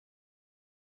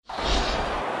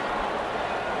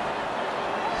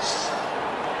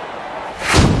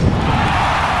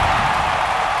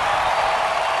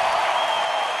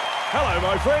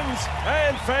friends,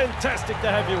 and fantastic to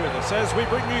have you with us as we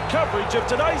bring you coverage of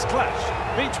today's clash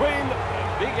between the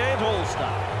Big Ant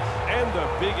All-Stars and the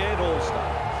Big Ant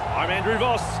All-Stars. I'm Andrew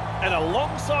Voss, and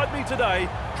alongside me today,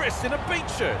 dressed in a beach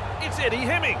shirt, it's Eddie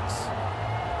Hemmings.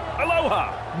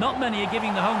 Aloha! Not many are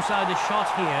giving the home side a shot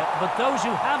here, but those who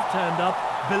have turned up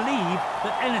believe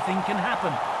that anything can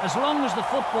happen, as long as the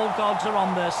football gods are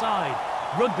on their side.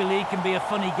 Rugby league can be a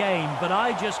funny game, but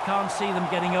I just can't see them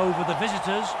getting over the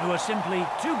visitors, who are simply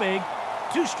too big,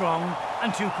 too strong,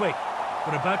 and too quick.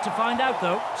 We're about to find out,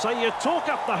 though. So you talk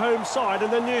up the home side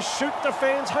and then you shoot the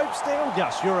fans' hopes down,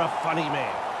 Gus. You're a funny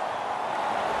man.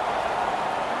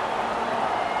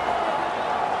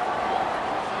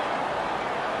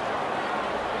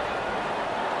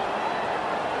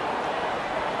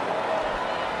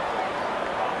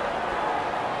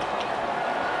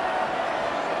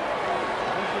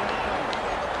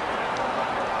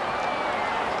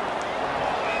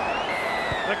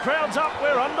 The crowd's up,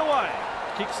 we're underway.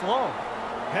 Kicks long.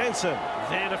 Hansen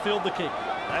there to field the kick.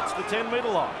 That's the 10-metre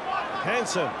line.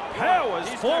 Hansen powers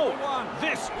forward.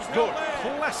 This is good.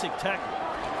 Classic tackle.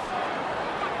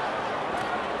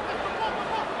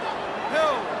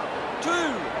 Hill, 2.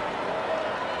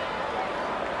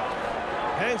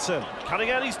 Hansen cutting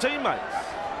out his teammates.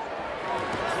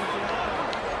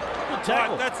 Good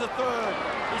tackle. Right, that's the 3rd.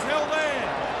 He's held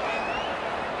there.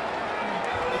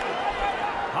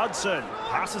 Hudson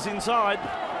passes inside.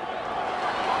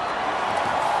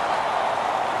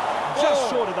 Just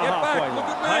short of the halfway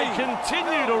line. They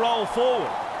continue to roll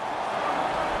forward.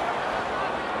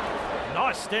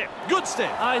 Nice step. Good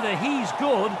step. Either he's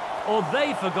good or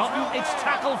they've forgotten it's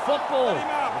tackle football.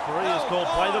 Referee has called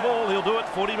play the ball. He'll do it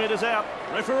 40 metres out.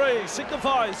 Referee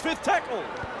signifies 5th tackle.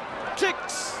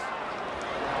 Kicks.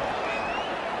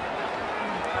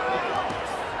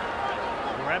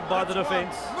 Grabbed by the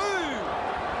defence.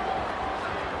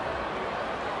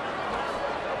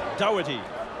 Doherty.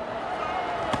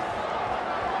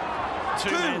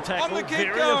 Two-man tackle, very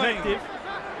effective.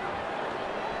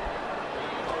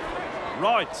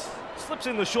 Right, slips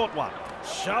in the short one.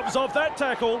 Shoves off that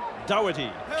tackle.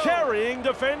 Doherty carrying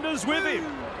defenders with him.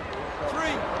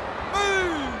 3,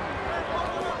 move!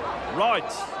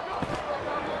 Right.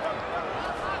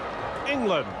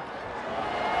 England.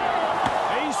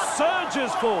 He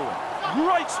surges forward.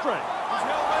 Great strength.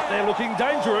 They're looking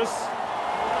dangerous.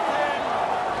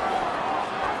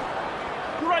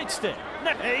 Great step.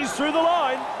 He's through the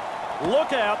line.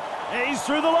 Look out. He's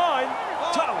through the line.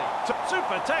 Tully.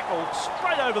 Super tackle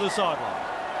straight over the sideline.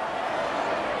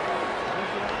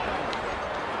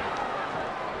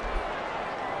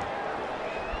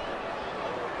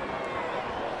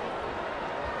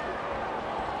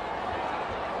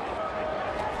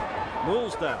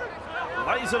 Moolsdale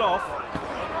lays it off.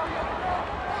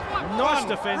 Nice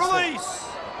defence. Release.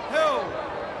 Hill.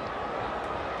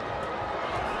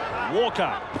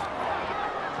 Walker.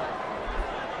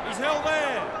 He's held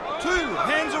there. 2,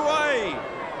 hands away.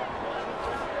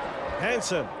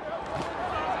 Hansen.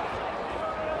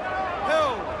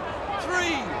 Hill.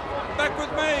 3, back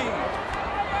with me.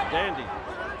 Dandy.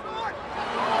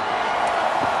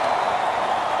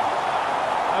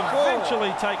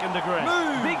 Eventually taken to ground.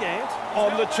 Move. Big Ant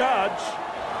on the charge.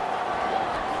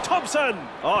 Thompson.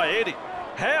 Oh, Eddie.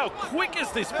 How quick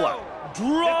is this bloke?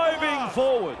 Driving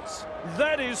forwards.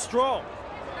 That is strong.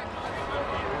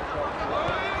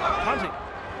 Punting.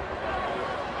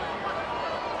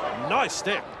 Nice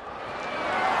step.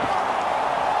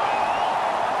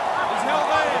 He's held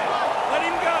there. Let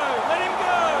him go. Let him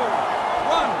go.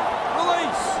 1,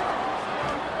 release.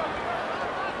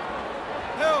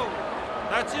 Hill.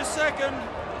 That's your 2nd.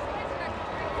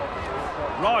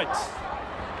 Right.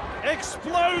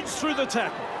 Explodes through the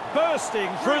tackle. Bursting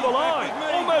through the line.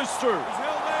 Almost through. He's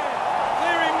held there.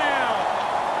 Clear him now.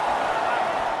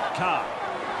 Carr.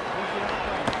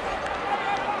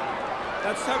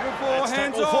 That's tackle 4, That's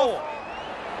hands tackle off.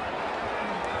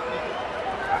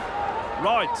 4.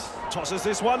 Right. Tosses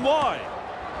this one wide.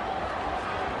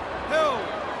 Hill.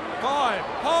 5,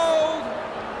 hold.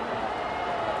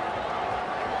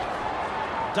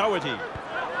 Doherty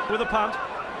with a punt.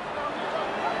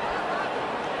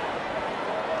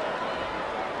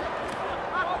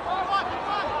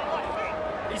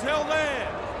 He's held there.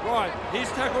 Right,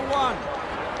 here's tackle 1.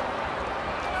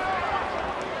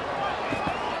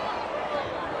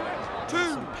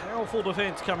 Some powerful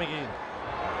defence coming in.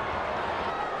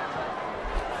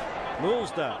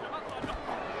 Moolsdale.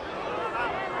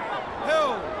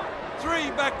 Hill.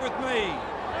 3, back with me.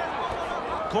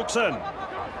 Cookson.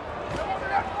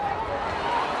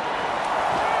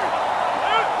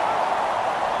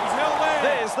 He's held there.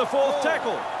 There's the 4th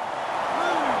tackle.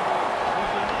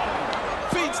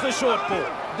 Takes the short ball.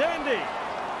 Dandy.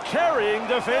 Carrying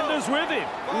defenders with him.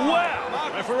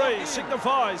 Wow. Referee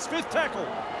signifies 5th tackle.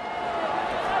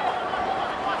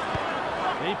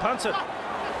 He punts it.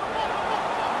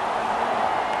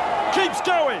 Keeps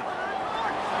going.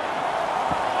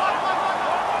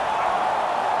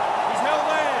 He's held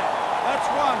there. That's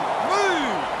one.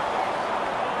 Move.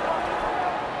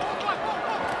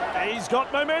 He's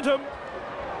got momentum.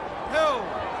 Held.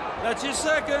 That's your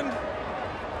second.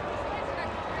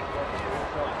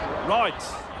 Right.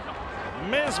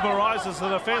 Mesmerises the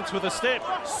defence with a step.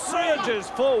 Surges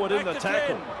forward in the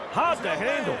tackle. Hard to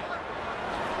handle.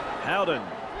 Howden.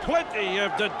 Plenty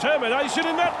of determination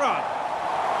in that run.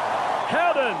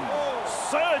 Howden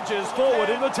surges forward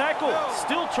in the tackle.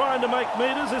 Still trying to make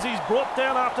metres as he's brought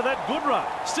down after that good run.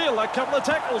 Still a couple of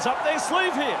tackles up their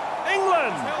sleeve here.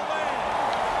 England.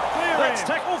 That's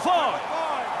tackle 5.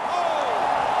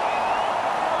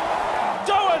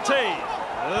 Doherty.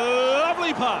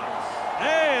 Lovely pass.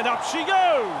 And up she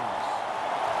goes.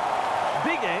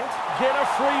 Big Ant get a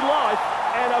free life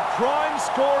and a prime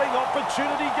scoring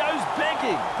opportunity goes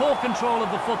begging. Poor control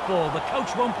of the football. The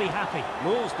coach won't be happy.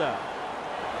 Mulsdale.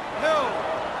 Held.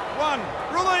 1.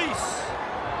 Release.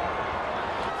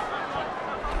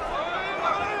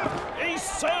 He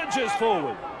surges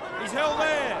forward. He's held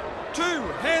there. 2.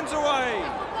 Hands away.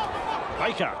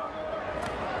 Baker.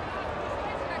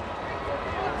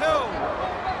 Held.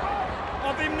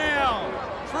 Of him now.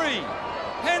 3.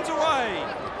 Hands away.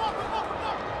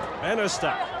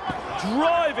 Bannister.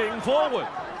 Driving forward.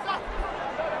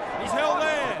 He's held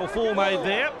there. Before made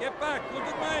there. Get back. Look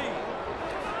at me.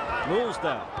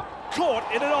 Mulsdale.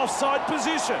 Caught in an offside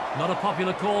position. Not a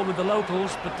popular call with the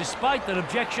locals, but despite their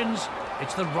objections,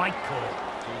 it's the right call.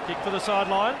 Kick for the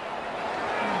sideline.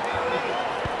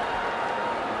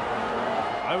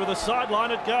 Over the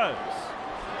sideline it goes.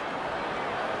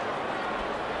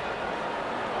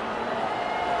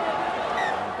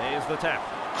 And there's the tap.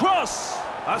 Cross!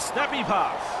 A snappy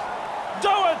pass.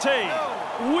 Doherty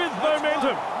with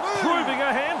momentum, proving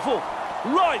a handful.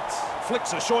 Right,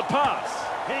 flicks a short pass.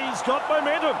 He's got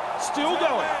momentum, still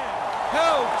going.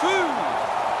 Held. 2.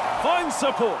 Finds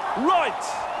support, right.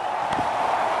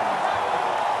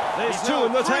 There's 2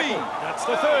 in the tackle. That's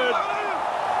the 3rd.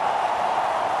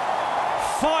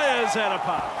 Fires out a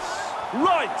pass.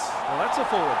 Right. Well, that's a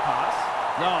forward pass.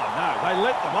 No, they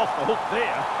let them off the hook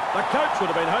there. The coach would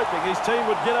have been hoping his team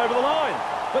would get over the line,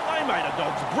 but they made a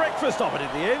dog's breakfast of it in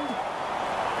the end.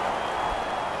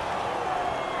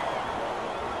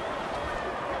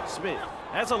 Smith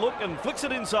has a look and flicks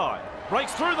it inside.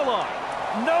 Breaks through the line.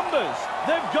 Numbers,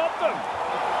 they've got them.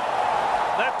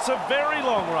 That's a very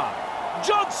long run.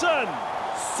 Johnson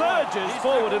surges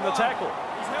forward in the tackle.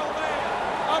 He's held there.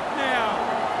 Up now.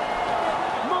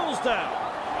 Mulsdale.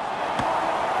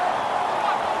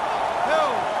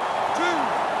 Held. 2.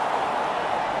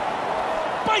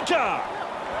 Baker.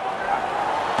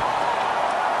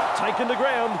 Taken to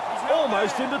ground,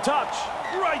 almost into touch.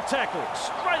 Great tackle,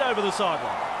 straight over the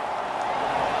sideline.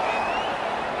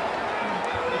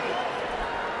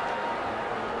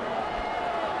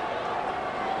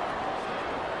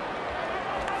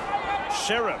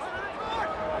 Sheriff.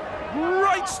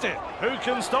 Great step. Who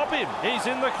can stop him? He's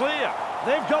in the clear.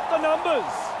 They've got the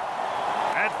numbers.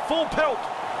 At full pelt.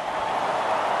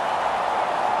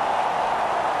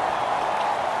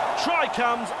 Try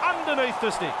comes underneath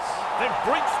the sticks. They've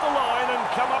breached the line and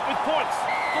come up with points.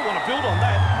 They'll want to build on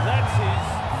that. That's his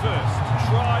first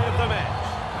try of the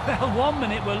match. Well, 1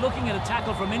 minute we're looking at a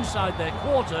tackle from inside their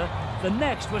quarter. The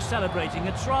next we're celebrating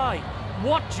a try.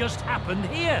 What just happened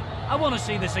here? I want to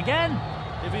see this again.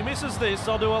 If he misses this,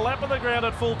 I'll do a lap of the ground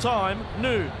at full time.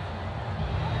 Noon.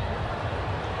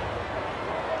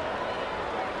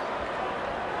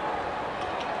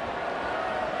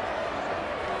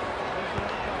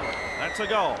 That's a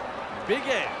goal. Big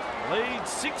Ant leads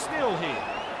 6-0 here.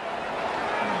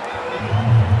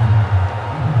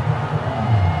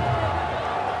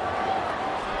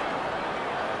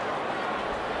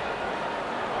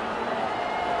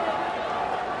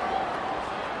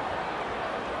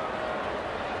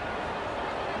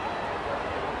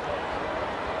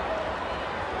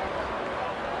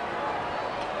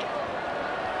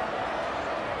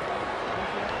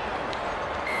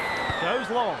 Goes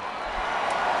long.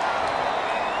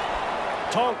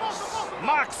 Tonks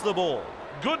marks the ball.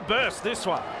 Good burst this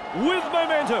one. With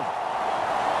momentum.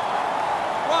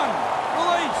 1.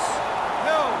 Release.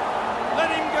 Held. Let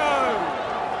him go.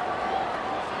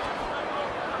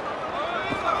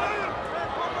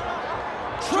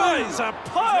 Tries a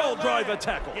pile driver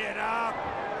tackle. Get up.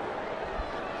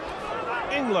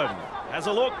 England has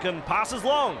a look and passes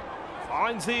long.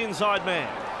 Finds the inside man.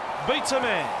 Beats a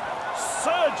man.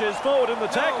 Surges forward in the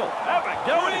tackle. Have a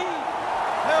go at him.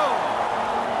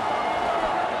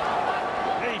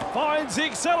 He finds the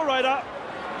accelerator.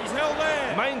 He's held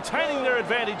there. Maintaining their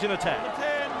advantage in attack.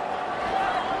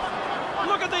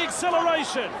 Look at the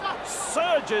acceleration.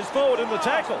 Surges forward in the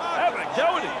tackle. Have a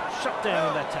go at him. Shut down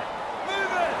in that tackle.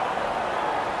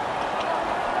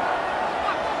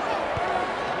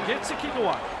 Gets a kick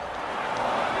away.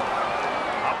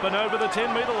 Up and over the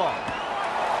 10-metre line.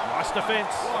 Nice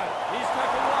defence. He's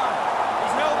taken one.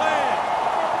 He's held there.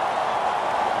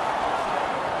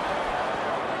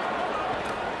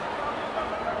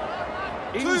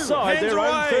 Inside their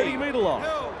own 30-metre line.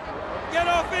 Get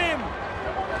off him.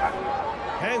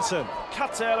 Hansen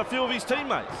cuts out a few of his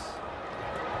teammates.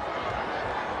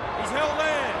 He's held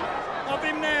there. Off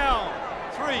him now.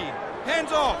 3.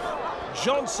 Hands off.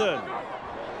 Johnson.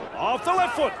 Off the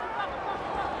left foot.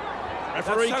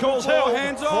 Referee That's calls four, held.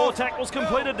 hands 4 off. tackles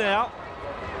completed now.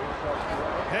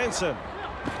 Hansen.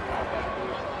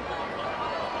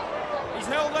 He's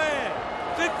held there.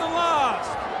 5th and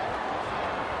last.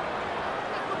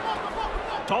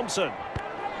 Thompson.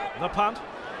 The punt.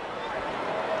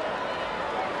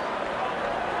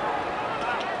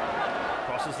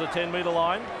 Crosses the 10-metre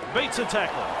line. Beats a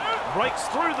tackle. Breaks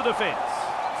through the defence.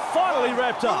 Finally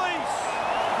wrapped up. Release.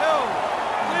 Held.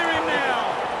 Clear him now.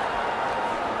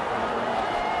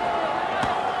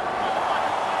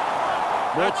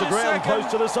 Brought to ground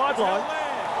close to the sideline.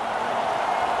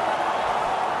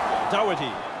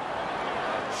 Doherty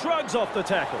shrugs off the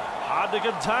tackle. Hard to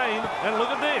contain. And look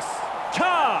at this.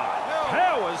 Carr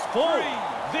powers forward.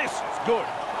 This is good.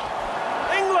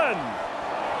 England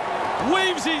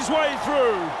weaves his way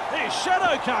through. His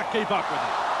shadow can't keep up with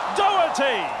him.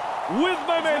 Doherty with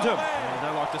momentum. I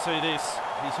don't like to see this.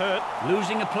 He's hurt.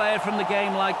 Losing a player from the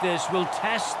game like this will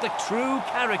test the true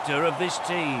character of this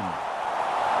team.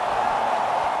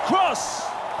 Cross.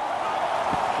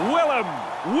 Willem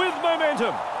with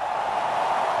momentum.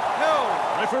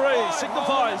 Referee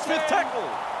signifies 5th tackle.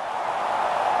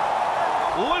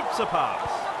 Loops a pass.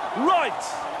 Right.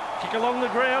 Kick along the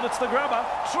ground. It's the grabber.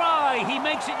 Try. He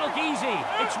makes it look easy.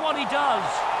 It's what he does.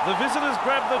 The visitors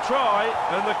grab the try,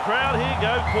 and the crowd here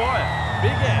go quiet.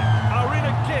 Big Ant are in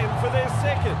again for their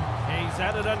second. He's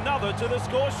added another to the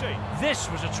score sheet. This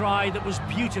was a try that was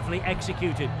beautifully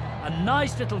executed. A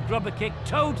nice little grubber kick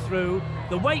towed through.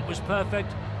 The weight was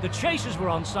perfect. The chasers were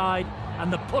onside,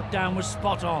 and the put down was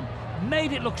spot on.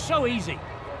 Made it look so easy.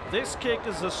 This kick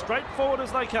is as straightforward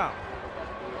as they come.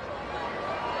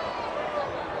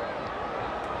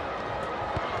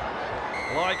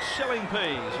 Like shelling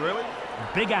peas, really.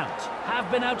 Big Ant have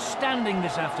been outstanding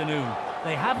this afternoon.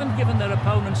 They haven't given their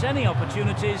opponents any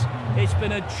opportunities. It's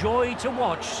been a joy to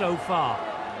watch so far.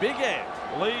 Big Ant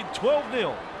lead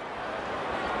 12-0.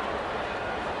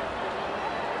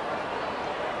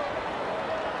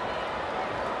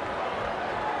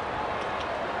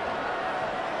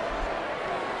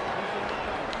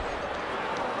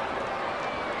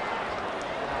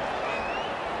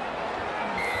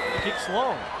 Kicks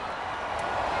long.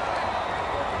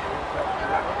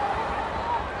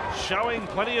 Showing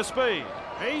plenty of speed.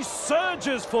 He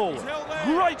surges forward.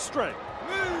 Great strength.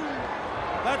 Move.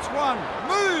 That's one.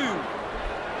 Move.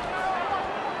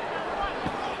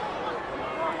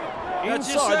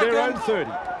 Inside their own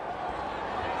 30.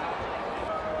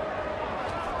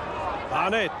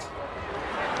 Barnett.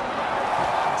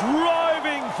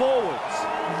 Driving forwards.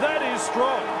 That is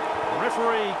strong. The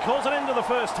referee calls an end to the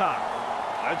first half.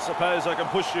 I don't suppose I can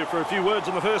push you for a few words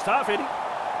in the first half, Eddie.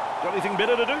 Got anything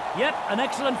better to do? Yep, an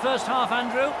excellent first half,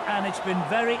 Andrew, and it's been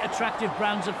very attractive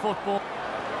brands of football.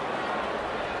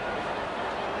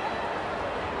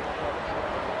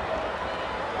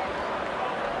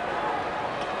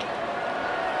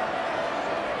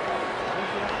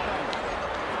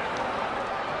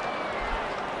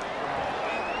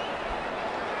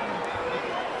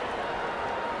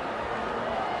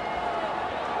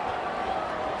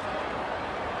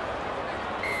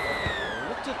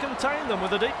 To contain them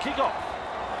with a deep kick-off.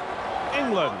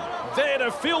 England there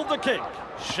to field the kick,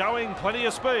 showing plenty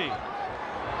of speed.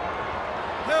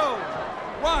 Held.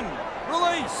 1.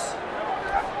 Release.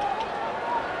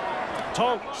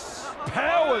 Tonks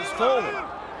powers forward.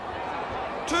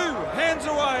 2. Hands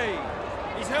away.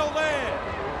 He's held there.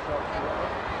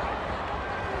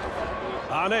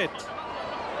 Barnett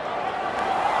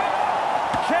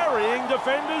carrying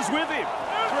defenders with him.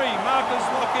 3. Markers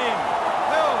lock in.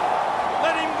 Held.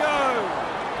 Let him go.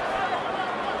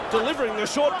 Delivering the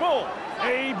short ball.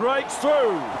 He breaks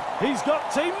through. He's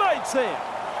got teammates there.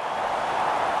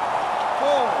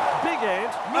 4. Big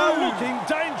Ant are looking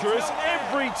dangerous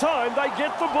every time they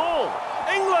get the ball.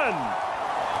 England!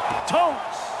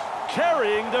 Tonks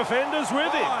carrying defenders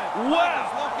with him.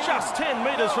 Wow! Just 10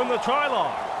 metres from the try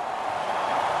line.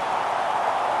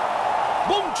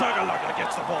 Boom, chugga-lugga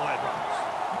gets the ball and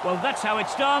runs. Well, that's how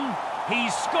it's done.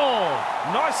 He's scored.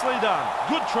 Nicely done.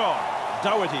 Good try.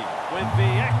 Doherty with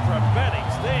the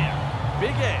acrobatics there.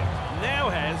 Big Ant now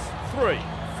has 3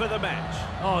 for the match.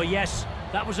 Oh, yes.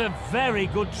 That was a very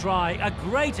good try. A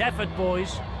great effort,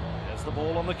 boys. There's the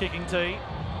ball on the kicking tee.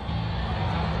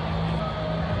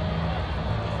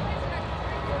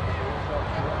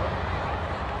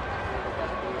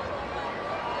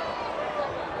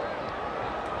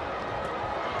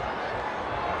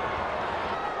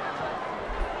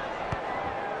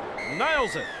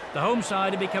 Nails it. The home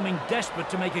side are becoming desperate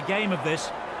to make a game of this,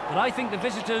 but I think the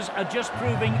visitors are just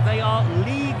proving they are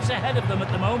leagues ahead of them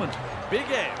at the moment. Big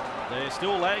Ant. They're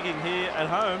still lagging here at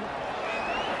home.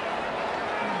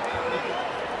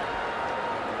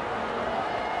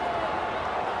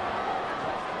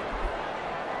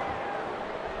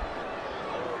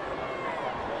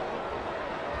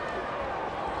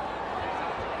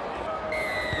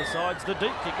 Decides the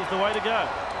deep kick is the way to go.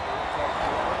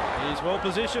 He's well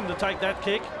positioned to take that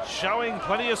kick, showing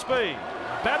plenty of speed.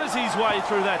 Batters his way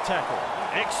through that tackle.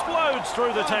 Explodes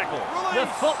through the tackle. The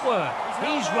footwork.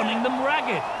 He's running them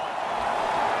ragged.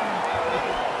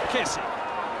 Kessie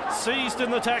seized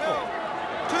in the tackle.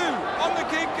 2 on the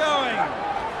kick going.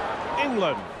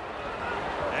 England.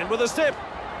 And with a step.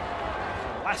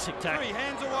 Classic tackle. 3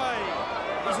 hands away.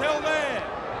 He's held there.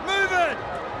 Move it.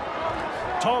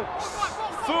 Tonks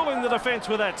fooling the defence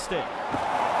with that step.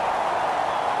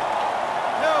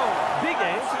 Big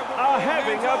Ants are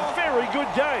having a very good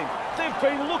game. They've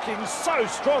been looking so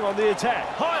strong on the attack.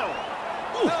 Hyle.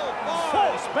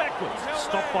 Force backwards.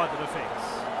 Stopped by the defence.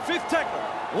 5th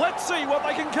tackle. Let's see what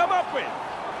they can come up with.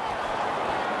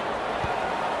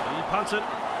 He punts it.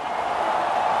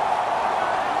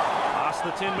 Past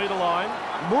the 10-metre line.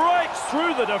 Breaks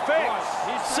through the defence.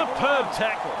 Superb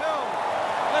tackle.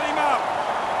 Let him up.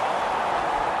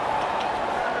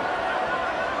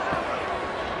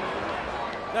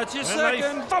 That's your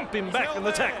second. They thump him back in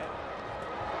the tackle.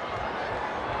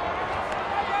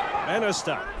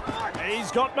 Bannister.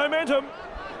 He's got momentum.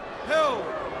 Hill.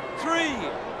 3.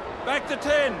 Back to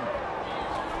 10.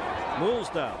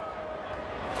 Moolsdale.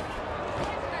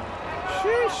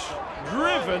 Sheesh.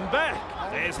 Driven back.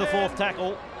 There's the 4th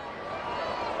tackle.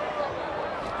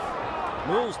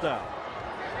 Moolsdale.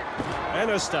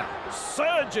 Bannister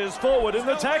surges forward in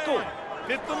the tackle.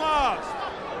 5th and last.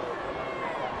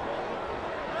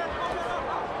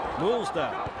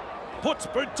 Moolsdale puts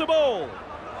boot to ball.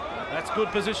 That's good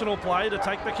positional play to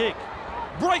take the kick.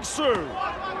 Breaks through.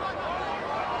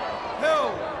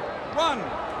 Hill. Run.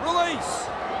 Release.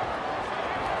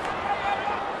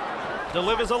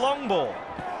 Delivers a long ball.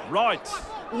 Right.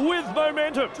 With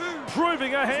momentum.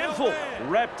 Proving a handful.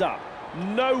 Wrapped up.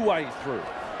 No way through.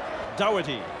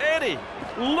 Doherty. Eddie.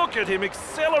 Look at him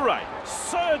accelerate.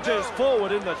 Surges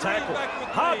forward in the tackle.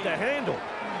 Hard to handle.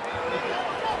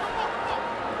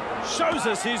 Shows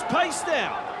us his pace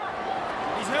now.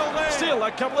 He's held there. Still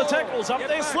a couple of tackles up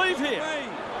their sleeve here.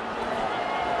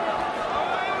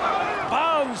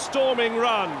 Barnstorming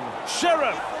run.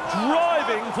 Sheriff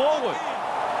driving forward.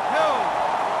 Hill.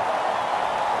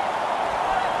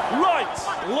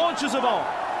 Right. Launches it on.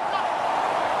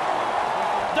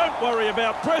 Don't worry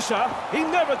about pressure. He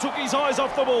never took his eyes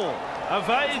off the ball.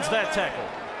 Evades that tackle.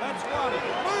 That's 1.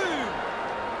 Move.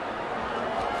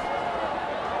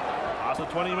 Past the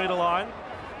 20-metre line.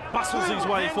 Bustles his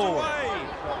way forward.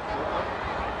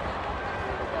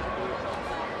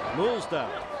 Moolsdale.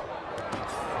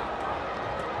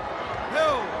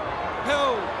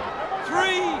 Hill.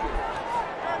 3.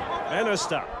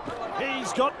 Bannister.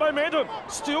 He's got momentum.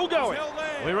 Still going.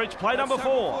 We reach play number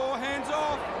 4. Hands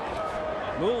off.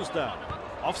 Moolsdale.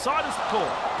 Offside is the call.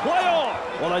 Play on.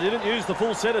 Well, they didn't use the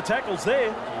full set of tackles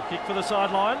there. Kick for the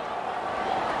sideline.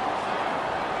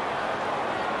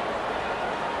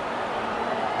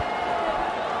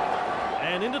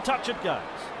 And into touch it goes.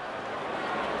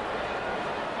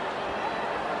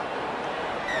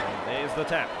 And there's the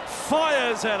tap.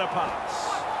 Fires out a pass.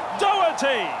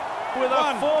 Doherty with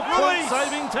a 4-point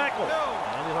saving tackle.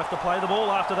 And he'll have to play the ball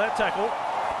after that tackle.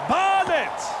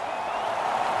 Barnett.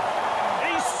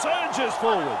 He surges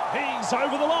forward. He's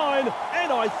over the line,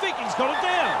 and I think he's got it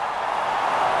down.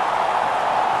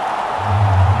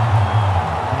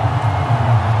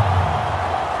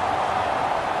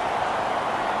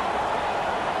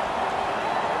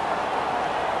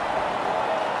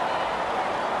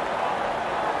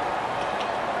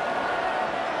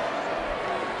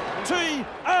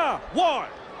 T-R-Y.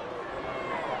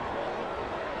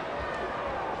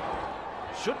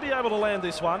 Should be able to land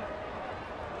this one.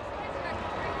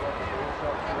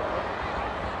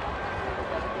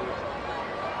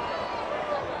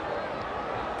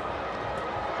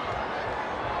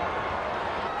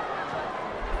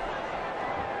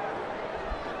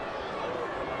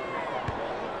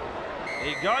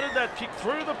 He guided that kick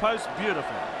through the post beautifully.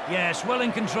 Yes, well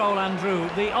in control, Andrew.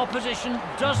 The opposition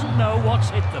doesn't know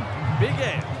what's hit them. Big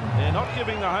end. They're not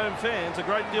giving the home fans a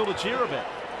great deal to cheer about.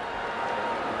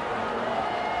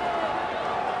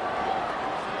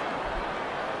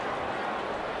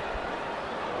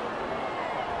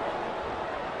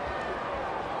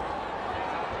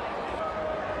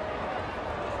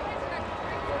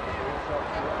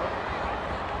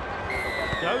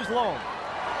 Goes long.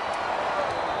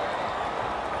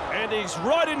 And he's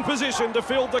right in position to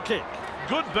field the kick.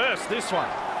 Good burst, this one.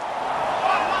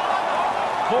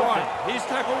 Right, here's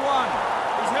tackle one.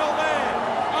 He's held there.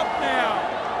 Up now.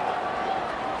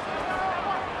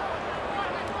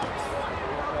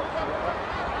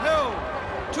 Held.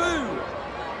 Two.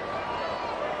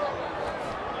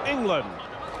 England.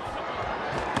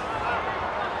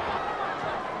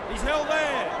 He's held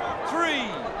there.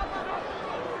 Three.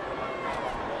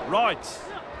 Right.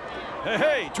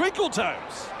 Hey, twinkle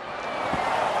toes.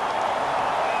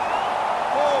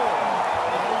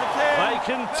 They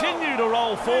continue to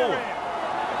roll forward.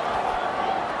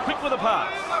 Quick with a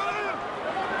pass.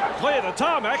 Clear the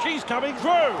tarmac, he's coming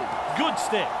through. Good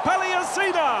step.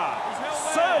 Paliacina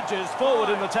surges forward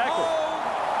in the tackle.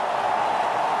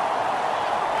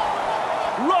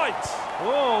 Right.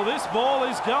 Oh, this ball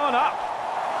is going up.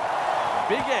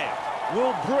 Big Ant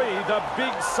will breathe a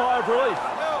big sigh of relief.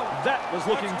 That was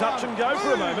looking touch and go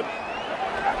for a moment.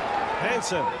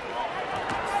 Hansen.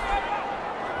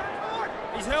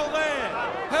 He's held there.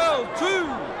 Held. Two.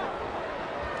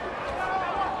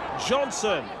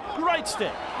 Johnson. Great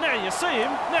step. Now you see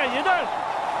him, now you don't.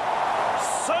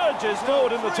 Surges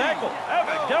forward in the tackle. Have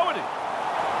a go at him.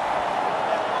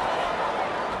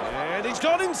 And he's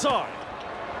got inside.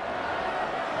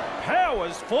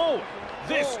 Powers forward.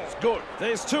 This is good.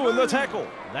 There's two in the tackle.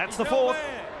 That's the fourth.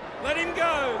 Let him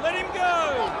go. Let him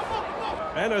go.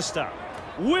 Bannister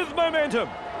with momentum.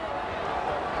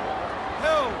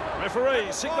 Held.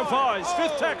 Referee signifies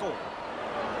fifth tackle.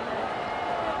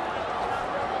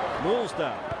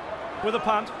 Moolsdale with a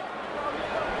punt.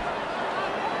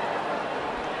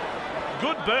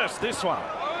 Good burst, this one.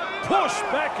 Push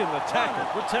back in the tackle.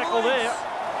 Good tackle there.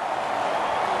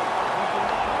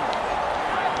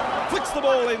 Flicks the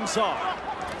ball inside.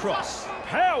 Cross.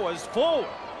 Powers forward.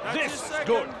 This is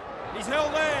good. He's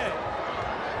held there.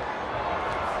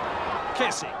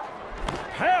 Kessick.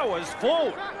 Powers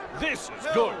forward. This is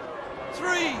good.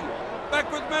 Three.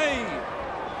 Back with me.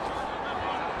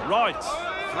 Right.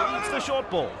 It's the short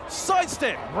ball.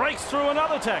 Sidestep. Breaks through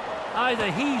another tackle. Either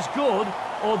he's good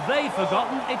or they've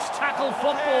forgotten it's tackle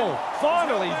football.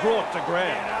 Finally brought to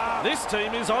ground. This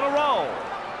team is on a roll.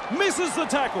 Misses the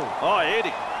tackle. Oh,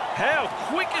 Eddie. How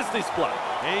quick is this bloke?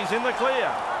 He's in the clear.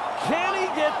 Can he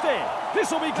get there?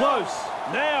 This will be close.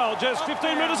 Now just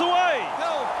 15 metres away.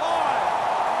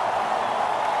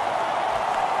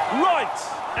 Right.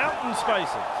 Out in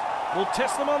spaces. We'll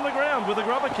test them on the ground with a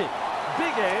grubber kick.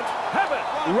 Big Ant have it.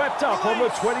 Wrapped up on the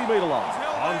 20-metre line.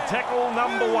 On tackle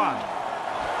number one.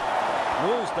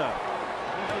 Woolsdale.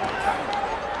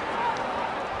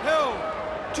 Held.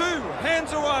 Two.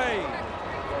 Hands away.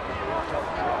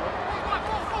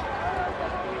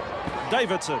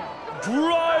 Davidson.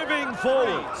 Driving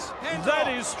forwards. That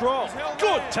is strong.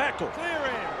 Good tackle.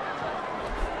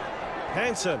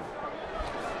 Hansen.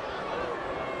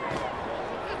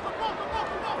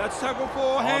 That's tackle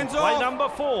four. Hands Play off. number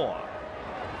 4.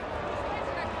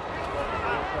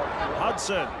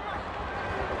 Hudson.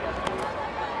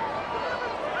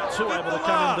 Two able to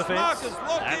come in defence.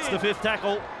 That's the fifth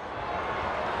tackle.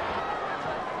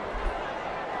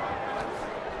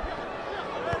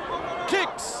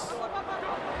 Kicks.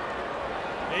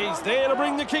 He's there to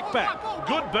bring the kick back.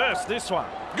 Good burst, this one.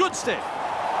 Good step.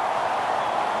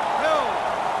 Held.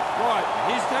 Right.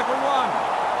 Here's tackle one.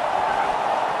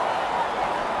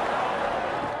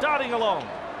 Darting along.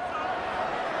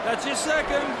 That's his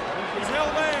second. He's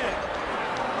held there.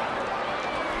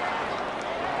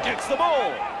 Gets the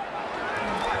ball.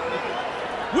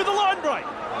 With a line break.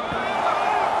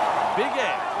 Big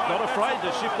Ant. Not afraid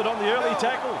to shift it on the early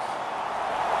tackles.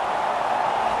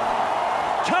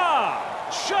 Carr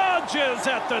charges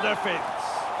at the defence.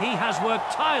 He has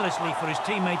worked tirelessly for his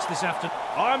teammates this afternoon.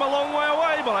 I'm a long way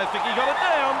away, but I think he got it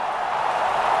down.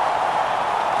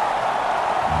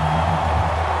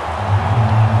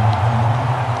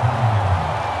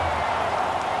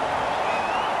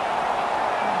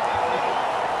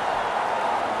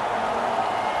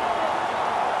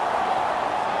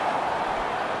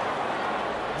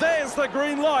 has the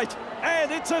green light,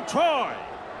 and it's a try.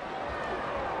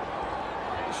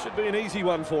 This should be an easy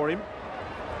one for him.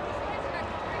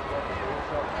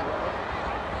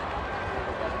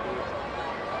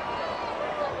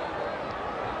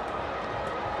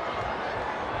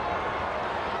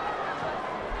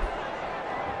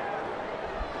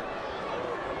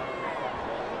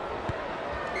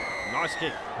 Nice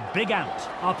kick. Big Ant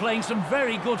are playing some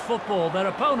very good football. Their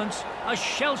opponents are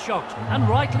shell-shocked, and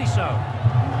rightly so.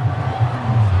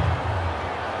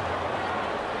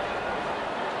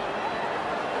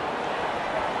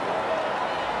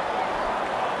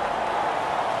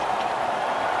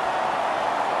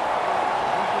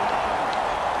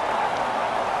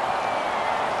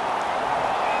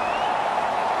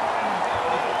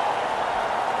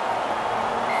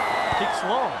 Kicks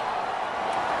long.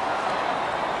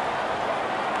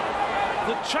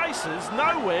 The chaser's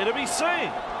nowhere to be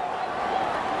seen.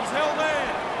 He's held there.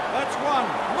 That's one.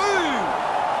 Move!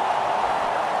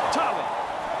 Tully.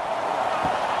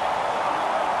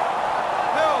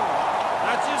 Held.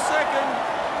 That's your second.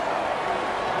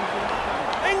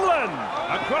 England!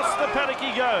 Across the paddock he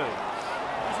goes.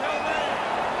 He's held there.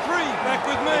 3, back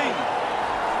with me.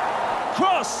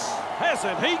 Cross!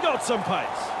 Hasn't he got some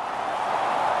pace?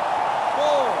 4,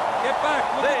 get back.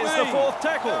 Look There's at me. the fourth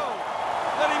tackle. Held.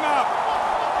 Let him up.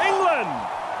 England!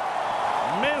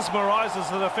 Mesmerises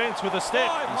the defence with a step.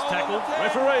 5, He's hold on tackled. the 10.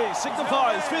 Referee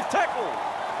signifies fifth tackle.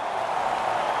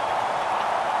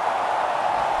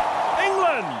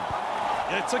 England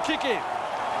gets a kick in.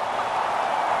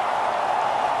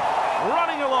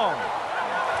 Running along.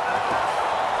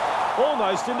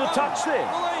 Almost into touch there.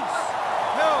 Release.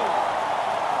 Held.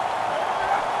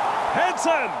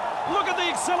 Hansen, look at the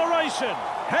acceleration.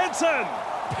 Hansen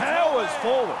powers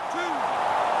forward. 2.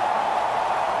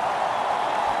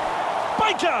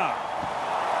 Baker!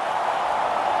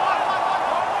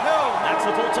 Held. That's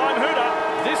the full-time hooter.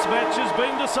 This match has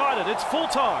been decided. It's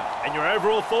full-time. And your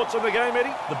overall thoughts on the game,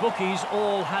 Eddie? The bookies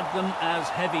all had them as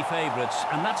heavy favourites,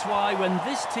 and that's why when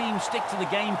this team stick to the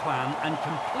game plan and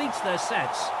completes their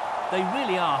sets, they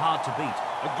really are hard to beat.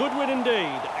 A good win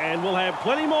indeed, and we'll have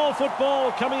plenty more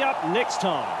football coming up next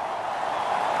time.